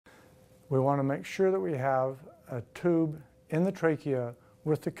we want to make sure that we have a tube in the trachea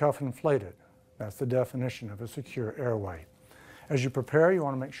with the cuff inflated. That's the definition of a secure airway. As you prepare, you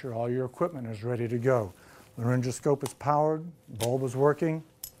want to make sure all your equipment is ready to go. The laryngoscope is powered, bulb is working,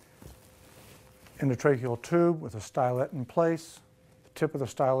 endotracheal tube with a stylet in place. The tip of the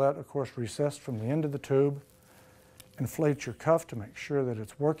stylet, of course, recessed from the end of the tube. Inflate your cuff to make sure that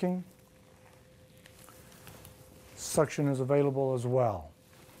it's working. Suction is available as well.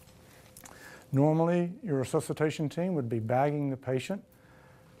 Normally, your resuscitation team would be bagging the patient.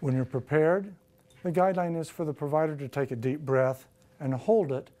 When you're prepared, the guideline is for the provider to take a deep breath and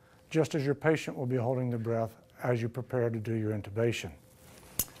hold it just as your patient will be holding the breath as you prepare to do your intubation.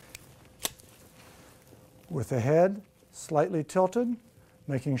 With the head slightly tilted,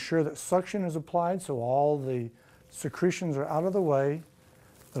 making sure that suction is applied so all the secretions are out of the way,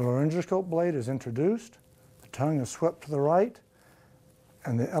 the laryngoscope blade is introduced, the tongue is swept to the right,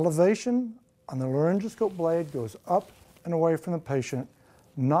 and the elevation on the laryngoscope blade goes up and away from the patient,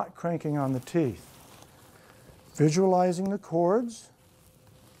 not cranking on the teeth. Visualizing the cords,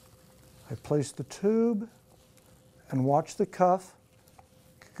 I place the tube and watch the cuff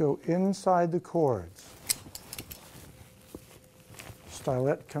go inside the cords.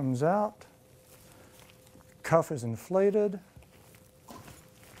 Stylet comes out, cuff is inflated,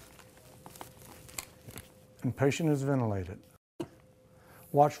 and patient is ventilated.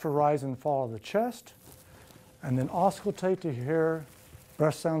 Watch for rise and fall of the chest, and then auscultate to hear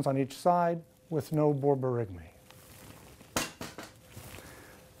breath sounds on each side with no borborygmi.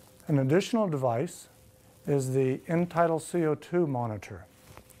 An additional device is the end-tidal CO2 monitor.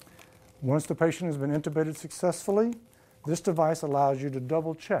 Once the patient has been intubated successfully, this device allows you to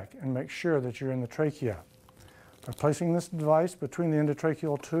double check and make sure that you're in the trachea. By placing this device between the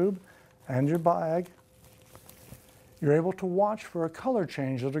endotracheal tube and your bag, you're able to watch for a color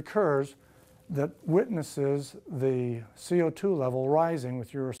change that occurs that witnesses the CO2 level rising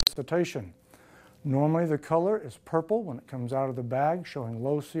with your resuscitation. Normally the color is purple when it comes out of the bag, showing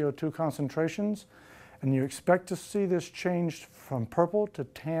low CO2 concentrations, and you expect to see this change from purple to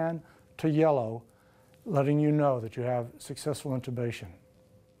tan to yellow, letting you know that you have successful intubation.